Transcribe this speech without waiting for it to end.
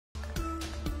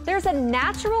There's a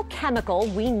natural chemical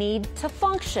we need to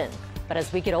function, but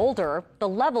as we get older, the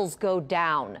levels go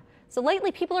down. So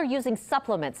lately, people are using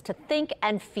supplements to think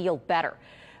and feel better.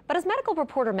 But as medical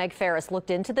reporter Meg Ferris looked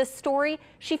into this story,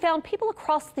 she found people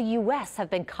across the U.S.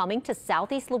 have been coming to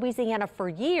Southeast Louisiana for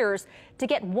years to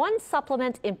get one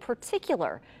supplement in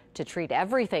particular to treat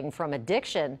everything from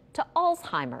addiction to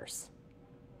Alzheimer's.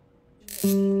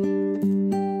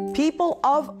 People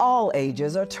of all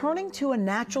ages are turning to a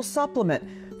natural supplement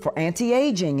for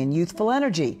anti-aging and youthful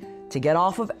energy, to get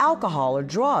off of alcohol or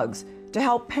drugs, to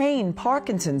help pain,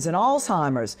 Parkinson's, and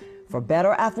Alzheimer's, for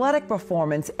better athletic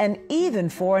performance, and even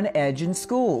for an edge in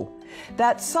school.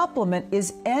 That supplement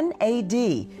is NAD.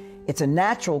 It's a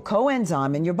natural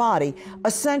coenzyme in your body,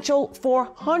 essential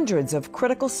for hundreds of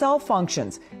critical cell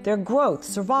functions, their growth,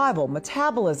 survival,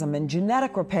 metabolism, and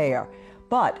genetic repair.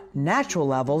 But natural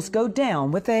levels go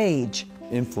down with age.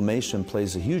 Inflammation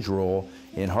plays a huge role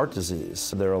in heart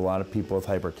disease. There are a lot of people with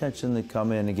hypertension that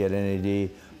come in and get NAD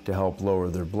to help lower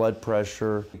their blood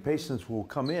pressure. Patients will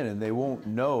come in and they won't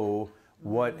know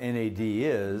what NAD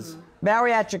is.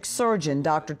 Bariatric surgeon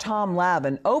Dr. Tom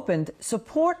Lavin opened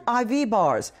Support IV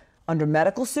bars. Under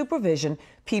medical supervision,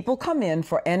 people come in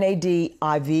for NAD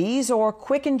IVs or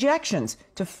quick injections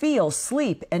to feel,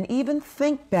 sleep, and even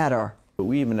think better.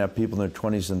 We even have people in their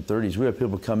 20s and 30s. We have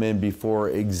people come in before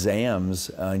exams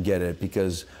and get it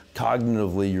because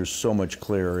cognitively you're so much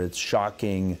clearer. It's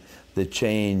shocking the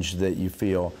change that you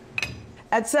feel.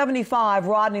 At 75,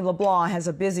 Rodney LeBlanc has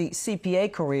a busy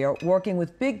CPA career working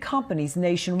with big companies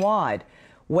nationwide.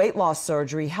 Weight loss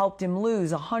surgery helped him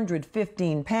lose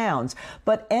 115 pounds,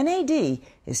 but NAD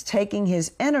is taking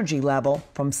his energy level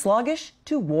from sluggish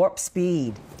to warp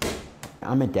speed.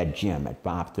 I'm at that gym at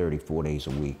 5:30, 4 days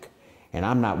a week. And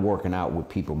I'm not working out with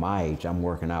people my age. I'm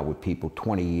working out with people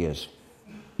 20 years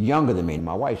younger than me.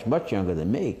 My wife's much younger than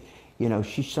me. You know,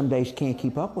 she some days can't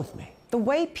keep up with me. The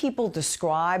way people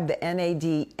describe the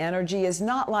NAD energy is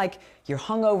not like you're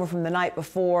hungover from the night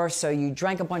before, so you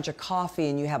drank a bunch of coffee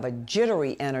and you have a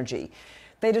jittery energy.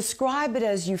 They describe it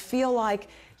as you feel like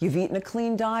you've eaten a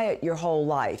clean diet your whole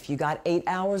life. You got 8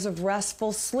 hours of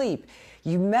restful sleep.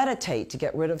 You meditate to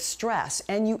get rid of stress,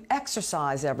 and you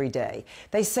exercise every day.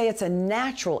 They say it's a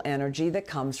natural energy that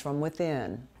comes from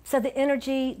within. So the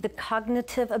energy, the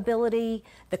cognitive ability,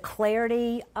 the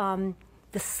clarity,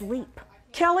 the sleep.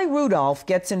 Kelly Rudolph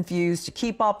gets infused to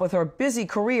keep up with her busy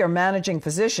career managing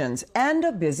physicians and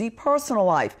a busy personal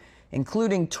life,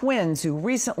 including twins who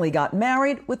recently got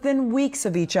married within weeks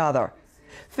of each other.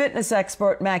 Fitness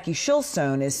expert Mackie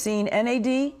Shilstone has seen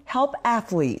NAD help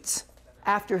athletes.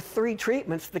 After 3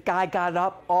 treatments, the guy got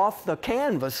up off the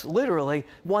canvas, literally,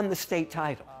 won the state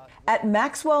title. At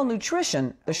Maxwell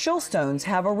Nutrition, the Shilstones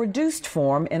have a reduced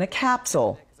form in a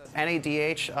capsule.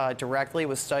 NADH directly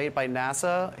was studied by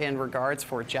NASA in regards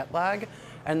for jet lag,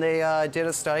 and they did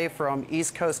a study from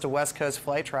East Coast to West Coast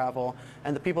flight travel,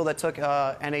 and the people that took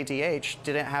NADH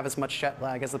didn't have as much jet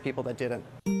lag as the people that didn't.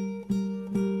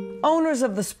 Owners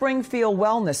of the Springfield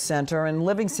Wellness Center in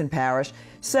Livingston Parish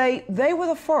say they were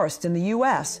the first in the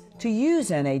U.S. to use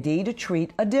NAD to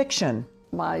treat addiction.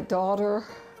 My daughter,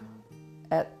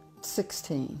 at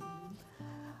 16,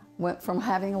 went from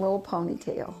having a little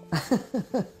ponytail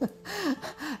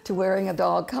to wearing a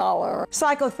dog collar.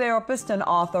 Psychotherapist and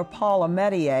author Paula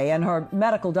Metier and her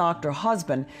medical doctor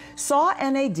husband saw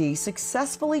NAD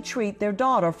successfully treat their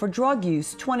daughter for drug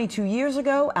use 22 years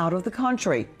ago out of the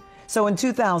country. So in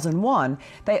 2001,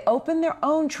 they opened their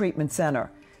own treatment center.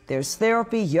 There's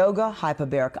therapy, yoga,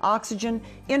 hyperbaric oxygen,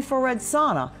 infrared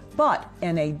sauna, but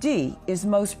NAD is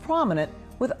most prominent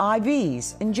with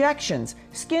IVs, injections,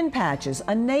 skin patches,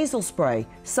 a nasal spray,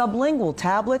 sublingual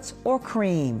tablets, or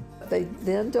cream. They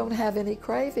then don't have any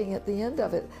craving at the end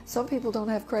of it. Some people don't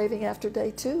have craving after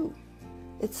day 2.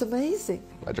 It's amazing.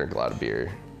 I drink a lot of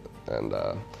beer, and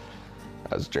I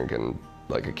was drinking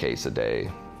like a case a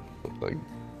day, like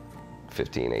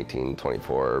 15, 18,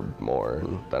 24 more,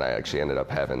 and then I actually ended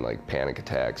up having like panic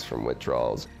attacks from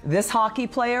withdrawals. This hockey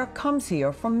player comes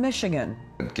here from Michigan.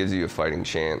 It gives you a fighting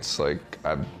chance. Like,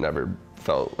 I've never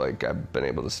felt like I've been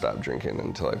able to stop drinking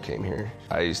until I came here.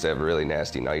 I used to have really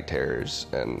nasty night terrors,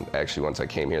 and actually once I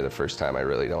came here the first time, I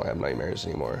really don't have nightmares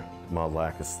anymore. My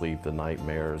lack of sleep, the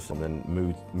nightmares, and then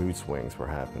mood swings were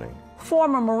happening.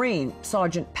 Former Marine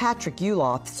Sergeant Patrick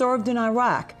Uloth served in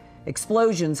Iraq.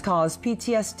 Explosions caused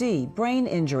PTSD, brain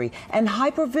injury, and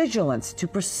hypervigilance to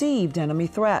perceived enemy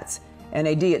threats.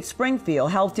 NAD at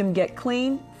Springfield helped him get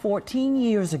clean 14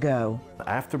 years ago.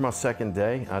 After my second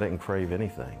day, I didn't crave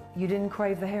anything. You didn't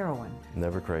crave the heroin?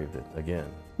 Never craved it again.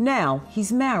 Now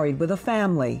he's married with a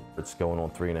family. It's going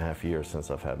on 3.5 years since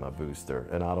I've had my booster,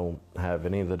 and I don't have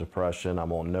any of the depression.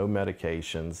 I'm on no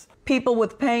medications. People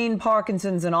with pain,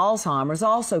 Parkinson's, and Alzheimer's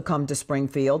also come to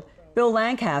Springfield. Bill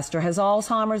Lancaster has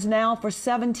Alzheimer's now for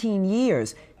 17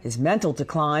 years. His mental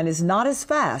decline is not as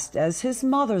fast as his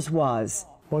mother's was.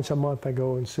 Once a month I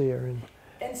go and see her,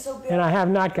 and I have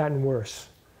not gotten worse,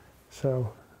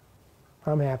 so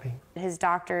I'm happy. His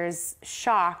doctor's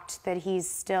shocked that he's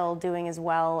still doing as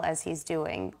well as he's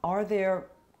doing. Are there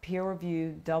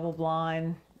peer-reviewed,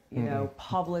 double-blind,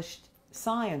 published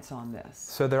science on this?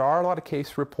 So there are a lot of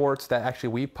case reports that actually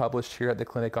we published here at the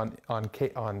clinic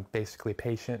on basically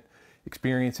patient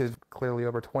experiences. Clearly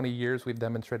over 20 years we've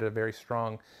demonstrated a very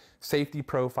strong safety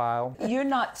profile. You're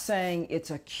not saying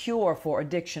it's a cure for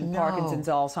addiction, Parkinson's,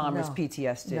 Alzheimer's,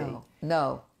 PTSD?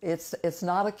 No, it's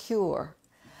not a cure.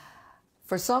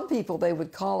 For some people, they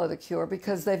would call it a cure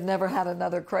because they've never had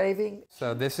another craving.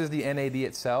 So this is the NAD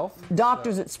itself.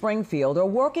 Doctors at Springfield are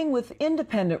working with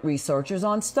independent researchers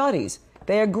on studies.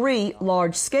 They agree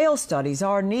large-scale studies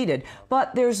are needed,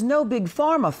 but there's no big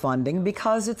pharma funding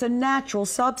because it's a natural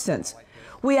substance.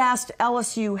 We asked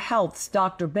LSU Health's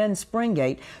Dr. Ben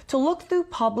Springate to look through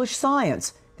published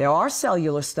science. There are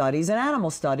cellular studies and animal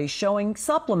studies showing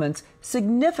supplements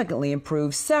significantly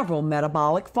improve several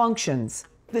metabolic functions.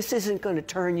 This isn't going to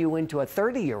turn you into a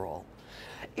 30-year-old.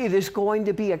 It is going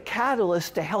to be a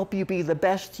catalyst to help you be the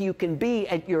best you can be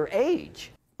at your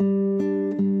age.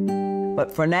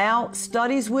 But for now,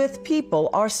 studies with people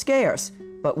are scarce.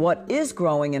 But what is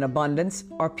growing in abundance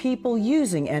are people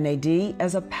using NAD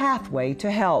as a pathway to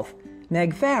health.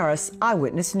 Meg Farris,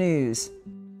 Eyewitness News.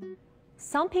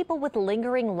 Some people with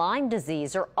lingering Lyme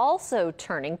disease are also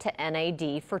turning to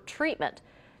NAD for treatment.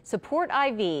 Support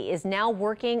IV is now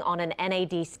working on an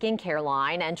NAD skincare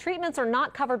line, and treatments are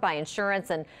not covered by insurance.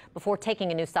 And before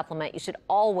taking a new supplement, you should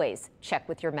always check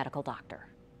with your medical doctor.